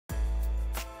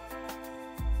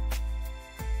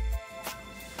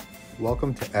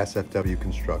Welcome to SFW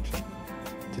Construction.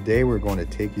 Today we're going to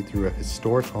take you through a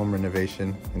historic home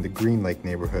renovation in the Green Lake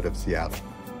neighborhood of Seattle.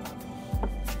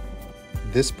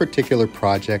 This particular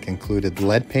project included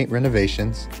lead paint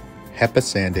renovations, HEPA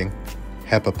sanding,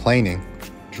 HEPA planing,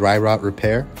 dry rot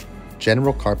repair,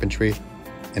 general carpentry,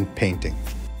 and painting.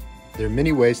 There are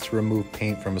many ways to remove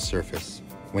paint from a surface.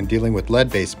 When dealing with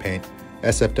lead-based paint,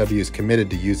 SFW is committed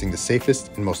to using the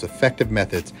safest and most effective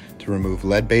methods to remove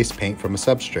lead-based paint from a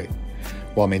substrate,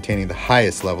 while maintaining the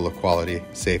highest level of quality,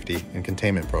 safety, and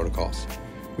containment protocols.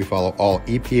 We follow all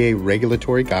EPA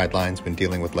regulatory guidelines when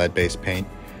dealing with lead-based paint,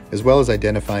 as well as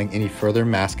identifying any further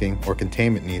masking or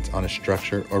containment needs on a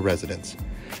structure or residence.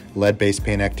 Lead-based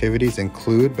paint activities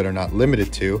include, but are not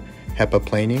limited to, HEPA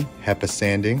planing, HEPA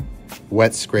sanding,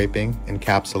 wet scraping,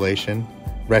 encapsulation,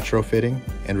 retrofitting,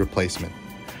 and replacement.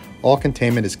 All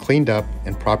containment is cleaned up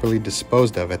and properly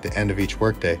disposed of at the end of each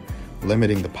workday,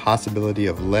 limiting the possibility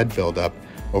of lead buildup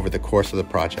over the course of the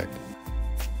project.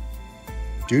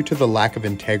 Due to the lack of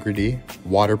integrity,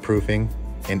 waterproofing,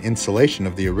 and insulation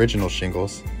of the original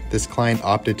shingles, this client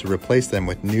opted to replace them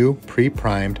with new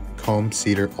pre-primed comb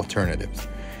cedar alternatives,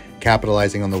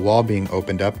 capitalizing on the wall being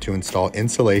opened up to install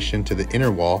insulation to the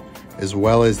inner wall, as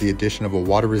well as the addition of a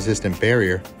water-resistant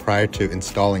barrier prior to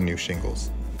installing new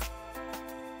shingles.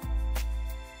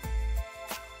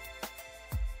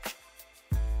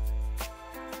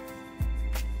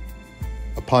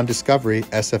 Upon discovery,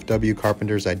 SFW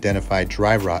carpenters identified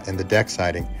dry rot in the deck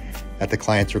siding. At the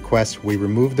client's request, we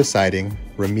removed the siding,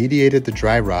 remediated the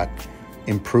dry rot,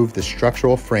 improved the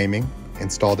structural framing,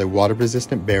 installed a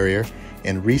water-resistant barrier,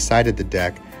 and re-sided the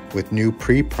deck with new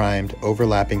pre-primed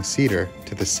overlapping cedar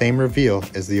to the same reveal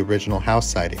as the original house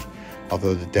siding.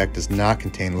 Although the deck does not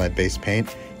contain lead-based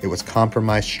paint, it was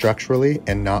compromised structurally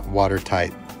and not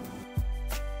watertight.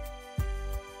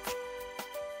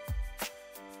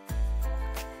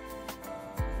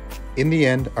 In the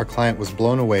end, our client was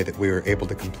blown away that we were able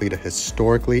to complete a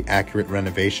historically accurate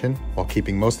renovation while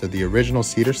keeping most of the original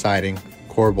cedar siding,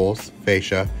 corbels,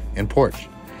 fascia, and porch,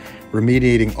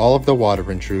 remediating all of the water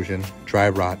intrusion, dry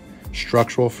rot,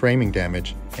 structural framing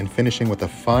damage, and finishing with a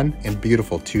fun and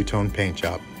beautiful two-tone paint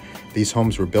job. These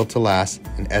homes were built to last,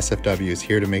 and SFW is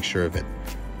here to make sure of it.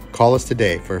 Call us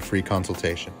today for a free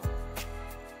consultation.